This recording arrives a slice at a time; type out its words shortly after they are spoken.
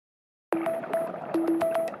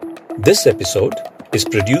This episode is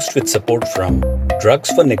produced with support from Drugs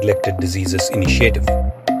for Neglected Diseases Initiative.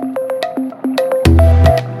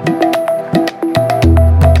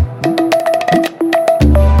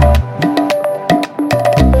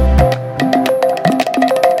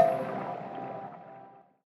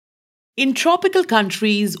 In tropical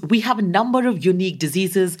countries, we have a number of unique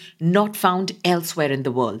diseases not found elsewhere in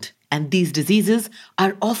the world, and these diseases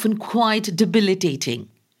are often quite debilitating.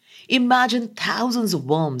 Imagine thousands of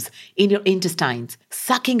worms in your intestines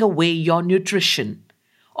sucking away your nutrition.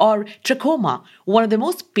 Or trachoma, one of the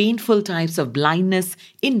most painful types of blindness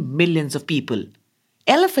in millions of people.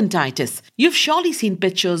 Elephantitis, you've surely seen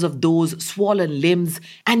pictures of those swollen limbs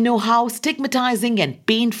and know how stigmatizing and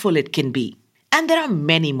painful it can be. And there are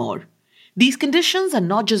many more. These conditions are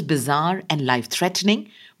not just bizarre and life threatening,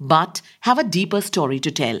 but have a deeper story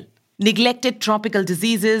to tell. Neglected tropical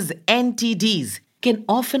diseases, NTDs, can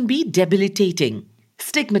often be debilitating,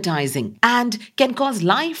 stigmatizing, and can cause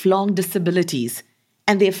lifelong disabilities,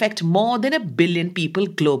 and they affect more than 1 billion people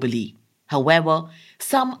globally. However,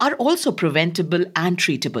 some are also preventable and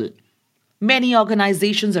treatable. Many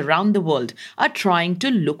organizations around the world are trying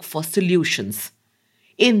to look for solutions.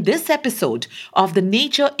 In this episode of the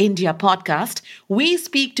Nature India podcast, we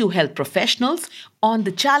speak to health professionals on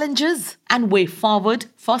the challenges and way forward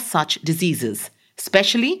for such diseases,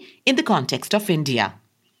 especially in the context of India.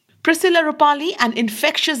 Priscilla Rupali, an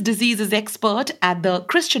infectious diseases expert at the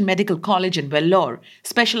Christian Medical College in Vellore,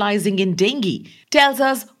 specializing in dengue, tells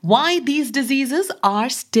us why these diseases are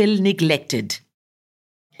still neglected.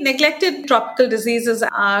 Neglected tropical diseases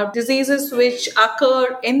are diseases which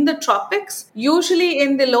occur in the tropics, usually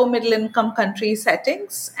in the low middle income country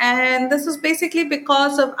settings. And this is basically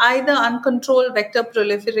because of either uncontrolled vector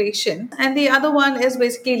proliferation, and the other one is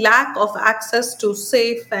basically lack of access to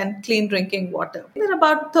safe and clean drinking water. There are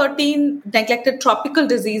about 13 neglected tropical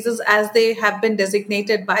diseases as they have been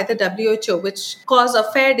designated by the WHO, which cause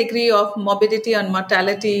a fair degree of morbidity and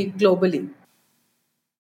mortality globally.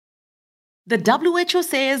 The WHO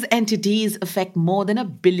says NTDs affect more than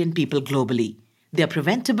 1 billion people globally. They are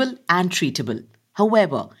preventable and treatable.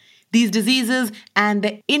 However, these diseases and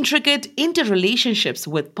their intricate interrelationships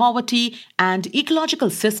with poverty and ecological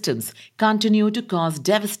systems continue to cause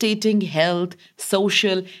devastating health,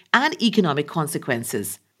 social, and economic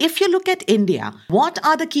consequences. If you look at India, what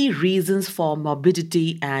are the key reasons for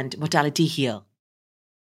morbidity and mortality here?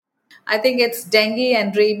 I think it's dengue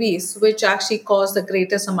and rabies which actually cause the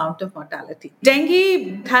greatest amount of mortality.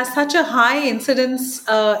 Dengue has such a high incidence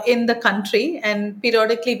in the country, and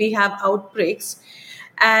periodically we have outbreaks.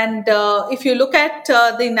 And if you look at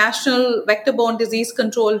the National Vector-Borne Disease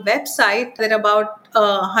Control website, there are about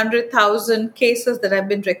 100,000 cases that have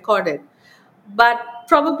been recorded. But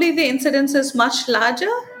probably the incidence is much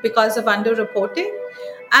larger because of underreporting,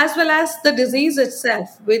 as well as the disease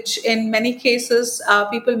itself, which in many cases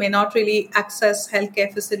people may not really access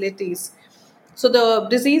healthcare facilities. So the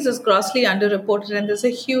disease is grossly underreported, and there's a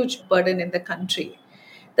huge burden in the country.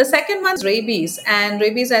 The second one is rabies, and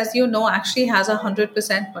rabies, as you know, actually has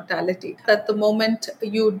 100% mortality. At the moment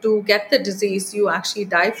you do get the disease, you actually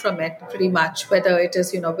die from it pretty much, whether it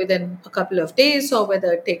is within a couple of days or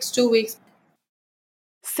whether it takes 2 weeks.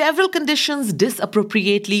 Several conditions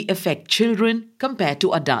disappropriately affect children compared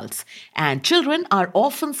to adults, and children are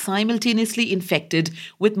often simultaneously infected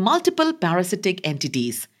with multiple parasitic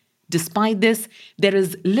entities. Despite this, there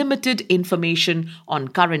is limited information on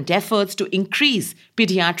current efforts to increase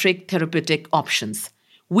pediatric therapeutic options.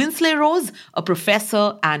 Winsley Rose, a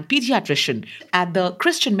professor and pediatrician at the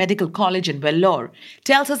Christian Medical College in Vellore,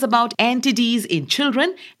 tells us about NTDs in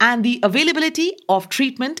children and the availability of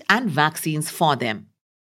treatment and vaccines for them.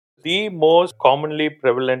 The most commonly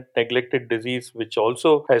prevalent neglected disease, which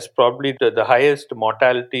also has probably the highest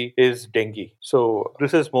mortality, is dengue. So,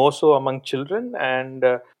 this is more so among children, and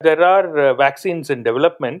there are vaccines in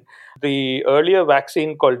development. The earlier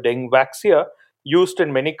vaccine called Dengvaxia, used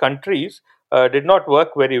in many countries, did not work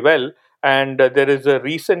very well. And there is a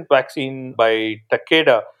recent vaccine by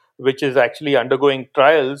Takeda, which is actually undergoing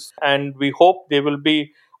trials, and we hope they will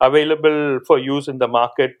be available for use in the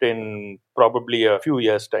market in probably a few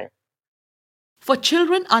years' time. For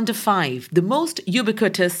children under 5, the most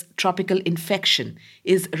ubiquitous tropical infection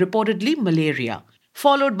is reportedly malaria,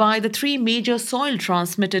 followed by the 3 major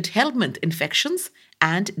soil-transmitted helminth infections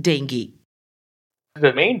and dengue.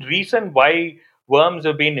 The main reason why worms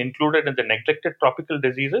have been included in the neglected tropical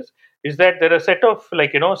diseases is that there are a set of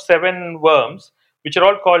 7 worms which are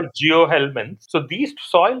all called geohelminths. So these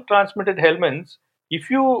soil transmitted helminths, if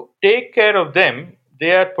you take care of them,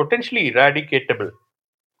 they are potentially eradicatable.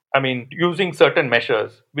 Using certain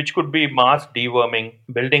measures, which could be mass deworming,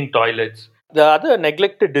 building toilets. The other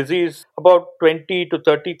neglected disease, about 20 to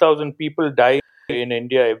 30,000 people die in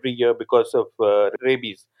India every year because of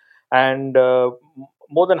rabies. And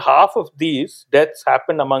more than half of these deaths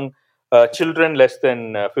happen among children less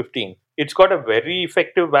than 15. It's got a very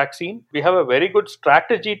effective vaccine. We have a very good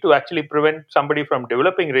strategy to actually prevent somebody from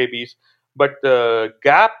developing rabies. But the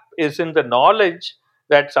gap is in the knowledge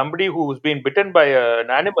that somebody who's been bitten by an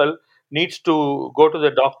animal needs to go to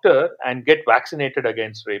the doctor and get vaccinated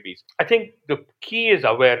against rabies. I think the key is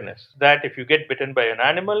awareness that if you get bitten by an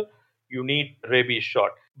animal, you need rabies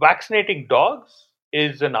shot. Vaccinating dogs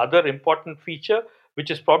is another important feature,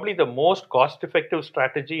 which is probably the most cost effective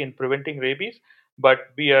strategy in preventing rabies, but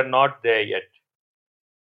we are not there yet.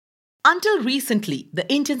 Until recently,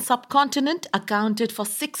 the Indian subcontinent accounted for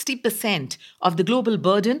 60% of the global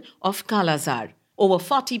burden of Kala-Azar. Over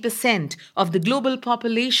 40% of the global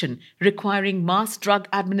population requiring mass drug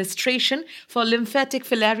administration for lymphatic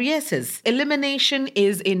filariasis. Elimination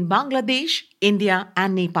is in Bangladesh, India,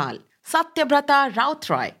 and Nepal. Satyabrata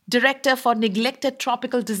Rautray, Director for Neglected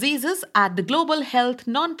Tropical Diseases at the global health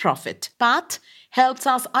nonprofit PATH, helps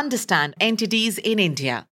us understand entities in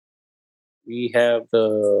India. We have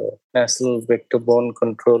the National Vector-Borne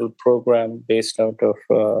Control Program based out of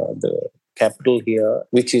the capital here,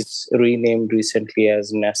 which is renamed recently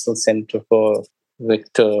as National Center for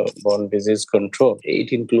Vector-Borne Disease Control.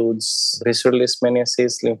 It includes visceral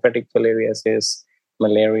leishmaniasis, lymphatic filariasis,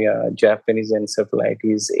 malaria, Japanese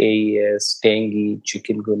encephalitis, AES, dengue,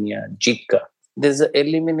 chikungunya, Zika. There's an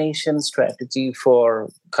elimination strategy for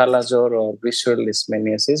Kala-Azar or visceral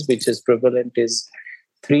leishmaniasis, which is prevalent is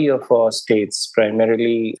 3 of our states,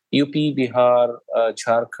 primarily UP, Bihar,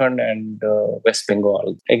 Jharkhand, and West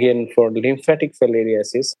Bengal. Again, for lymphatic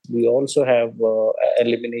filariasis, we also have an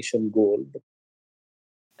elimination goal.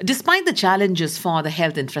 Despite the challenges for the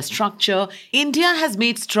health infrastructure, India has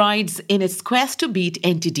made strides in its quest to beat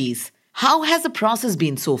NTDs. How has the process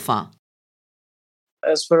been so far?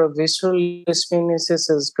 As far as visceral leishmaniasis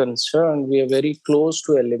is concerned, we are very close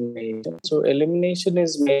to elimination. So elimination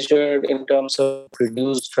is measured in terms of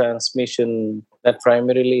reduced transmission that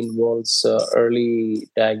primarily involves early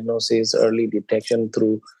diagnosis, early detection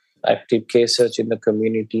through active case search in the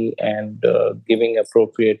community and giving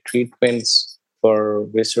appropriate treatments for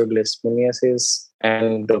visceral leishmaniasis.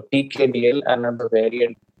 And PKDL, another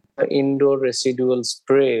variant, indoor residual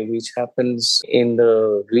spray, which happens in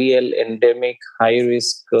the real endemic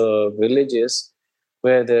high-risk villages,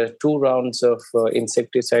 where there are 2 rounds of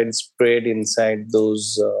insecticide sprayed inside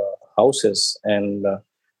those houses and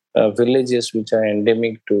villages which are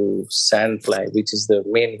endemic to sandfly, which is the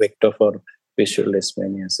main vector for visceral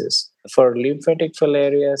leishmaniasis. For lymphatic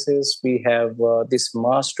filariasis, we have this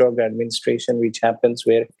mass drug administration, which happens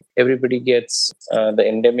where everybody gets the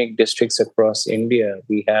endemic districts across India.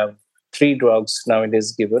 We have 3 drugs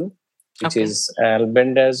nowadays given, which is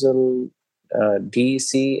albendazole,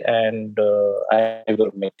 DEC, and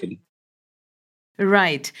ivermectin.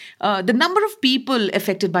 Right. The number of people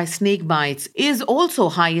affected by snake bites is also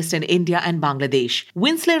highest in India and Bangladesh.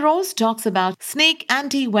 Winsley Rose talks about snake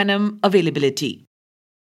anti-venom availability.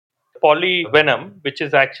 Polyvenom, which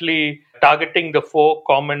is actually targeting the 4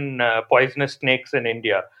 common poisonous snakes in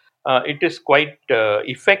India. It is quite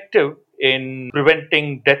effective in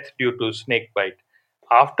preventing death due to snake bite.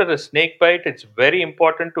 After a snake bite, it's very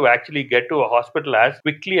important to actually get to a hospital as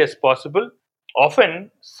quickly as possible.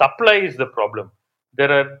 Often, supply is the problem.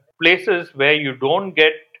 There are places where you don't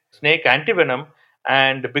get snake antivenom,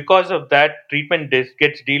 and because of that, treatment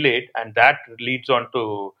gets delayed, and that leads on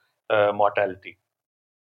to mortality.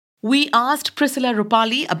 We asked Priscilla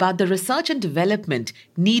Rupali about the research and development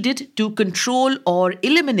needed to control or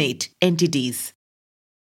eliminate NTDs.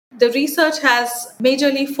 The research has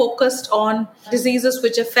majorly focused on diseases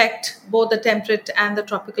which affect both the temperate and the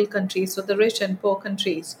tropical countries, so the rich and poor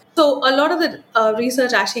countries. So a lot of the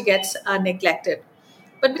research actually gets neglected.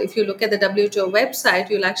 But if you look at the WHO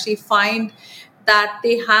website, you'll actually find that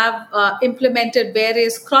they have implemented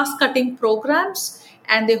various cross-cutting programs,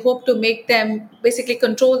 and they hope to make them basically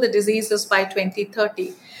control the diseases by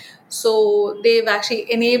 2030. So they've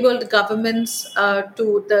actually enabled governments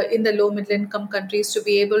in the low middle income countries to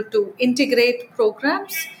be able to integrate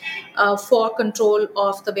programs for control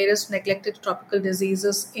of the various neglected tropical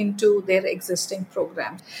diseases into their existing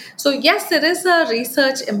programs. So yes, there is a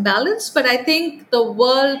research imbalance, but I think the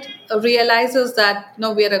world realizes that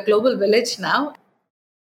we are a global village now.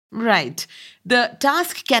 Right. The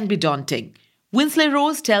task can be daunting. Winsley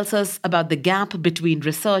Rose tells us about the gap between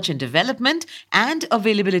research and development and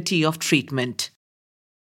availability of treatment.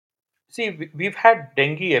 See, we've had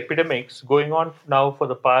dengue epidemics going on now for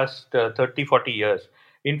the past 30, 40 years.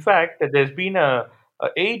 In fact, there's been a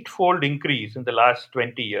eightfold increase in the last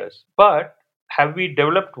 20 years. But have we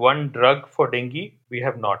developed one drug for dengue? We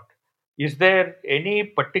have not. Is there any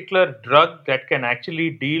particular drug that can actually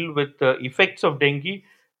deal with the effects of dengue?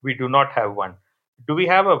 We do not have one. Do we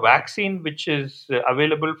have a vaccine which is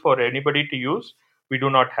available for anybody to use? We do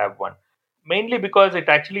not have one. Mainly because it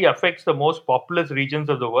actually affects the most populous regions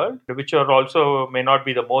of the world, which are also may not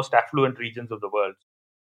be the most affluent regions of the world.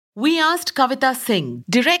 We asked Kavita Singh,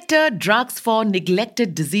 Director, Drugs for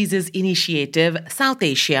Neglected Diseases Initiative, South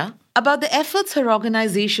Asia, about the efforts her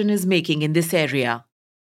organization is making in this area.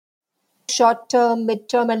 Short-term,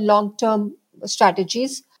 mid-term and long-term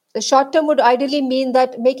strategies. The short-term would ideally mean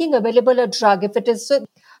that making available a drug, if it is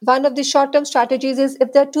one of the short-term strategies is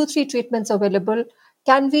if there are 2-3 treatments available,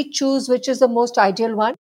 can we choose which is the most ideal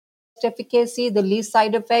one? Efficacy, the least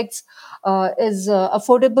side effects, is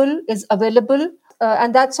affordable, is available.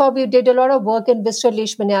 And that's how we did a lot of work in visceral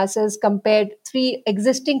leishmaniasis, compared 3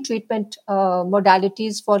 existing treatment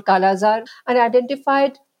modalities for Kala-Azar and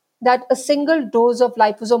identified that a single dose of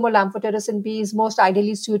liposomal amphotericin B is most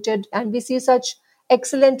ideally suited. And we see such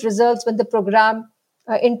excellent results when the program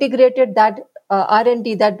integrated that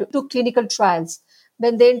R&D, that took clinical trials.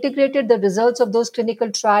 When they integrated the results of those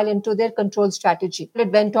clinical trials into their control strategy,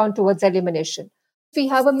 it went on towards elimination. We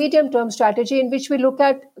have a medium-term strategy in which we look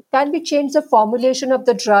at, can we change the formulation of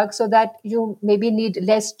the drug so that you maybe need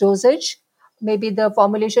less dosage? Maybe the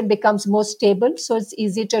formulation becomes more stable, so it's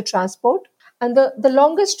easy to transport. And the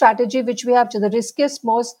longest strategy, which we have to the riskiest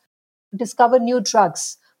most, discover new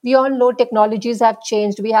drugs. We all know technologies have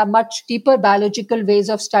changed. We have much deeper biological ways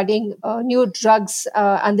of studying new drugs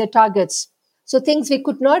and their targets. So things we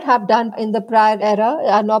could not have done in the prior era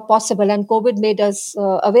are now possible, and COVID made us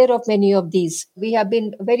aware of many of these. We have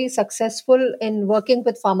been very successful in working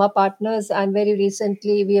with pharma partners, and very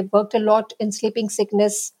recently we have worked a lot in sleeping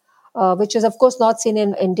sickness, which is of course not seen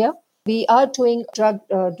in India. We are doing drug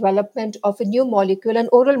development of a new molecule, an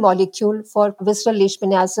oral molecule for visceral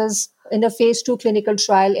leishmaniasis in a phase 2 clinical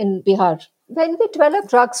trial in Bihar. When we develop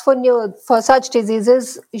drugs for such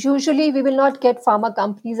diseases, usually we will not get pharma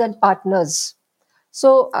companies and partners.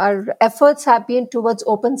 So our efforts have been towards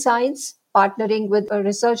open science, partnering with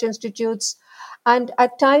research institutes, and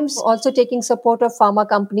at times also taking support of pharma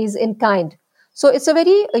companies in kind. So it's a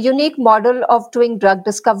very unique model of doing drug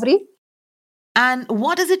discovery. And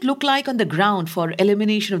what does it look like on the ground for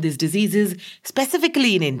elimination of these diseases,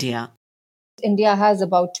 specifically in India? India has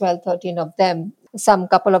about 12, 13 of them. Some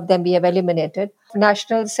couple of them we have eliminated.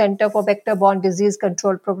 National Center for Vector-Borne Disease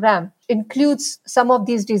Control Program includes some of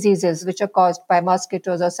these diseases which are caused by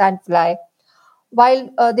mosquitoes or sandfly. While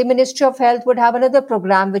the Ministry of Health would have another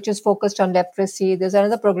program which is focused on leprosy. There's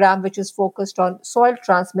another program which is focused on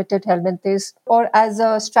soil-transmitted helminthes, or as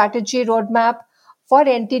a strategy roadmap for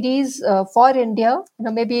NTDs for India.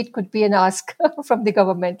 Maybe it could be an ask from the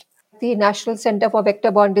government. The National Center for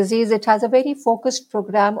Vector-Borne Disease, it has a very focused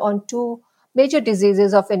program on 2 major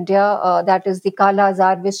diseases of India, that is the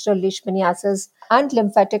Kala-Azar, visceral leishmaniasis, and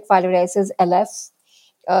lymphatic filariasis, LF.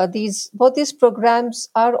 Both these programs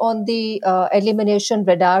are on the elimination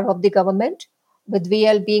radar of the government, with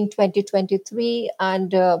VL being 2023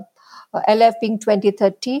 and LF being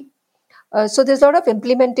 2030. So there's a lot of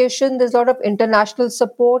implementation, there's a lot of international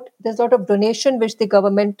support, there's a lot of donation which the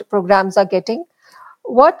government programs are getting.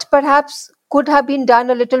 What perhaps could have been done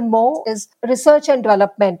a little more is research and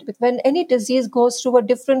development. When any disease goes through a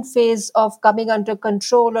different phase of coming under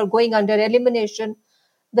control or going under elimination,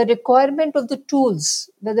 the requirement of the tools,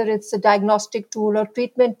 whether it's a diagnostic tool or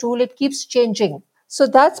treatment tool, it keeps changing. So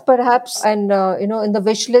that's perhaps in the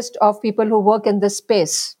wish list of people who work in this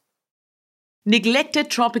space.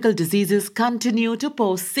 Neglected tropical diseases continue to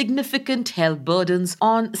pose significant health burdens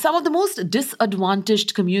on some of the most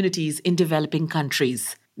disadvantaged communities in developing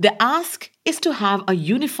countries. The ask is to have a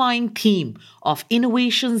unifying theme of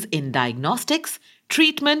innovations in diagnostics,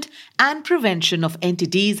 treatment, and prevention of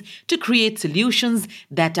NTDs to create solutions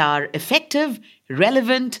that are effective,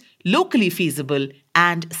 relevant, locally feasible,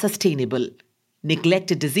 and sustainable.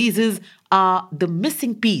 Neglected diseases are the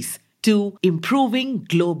missing piece to improving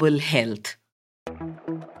global health.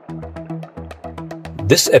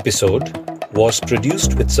 This episode was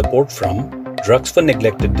produced with support from Drugs for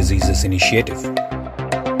Neglected Diseases Initiative.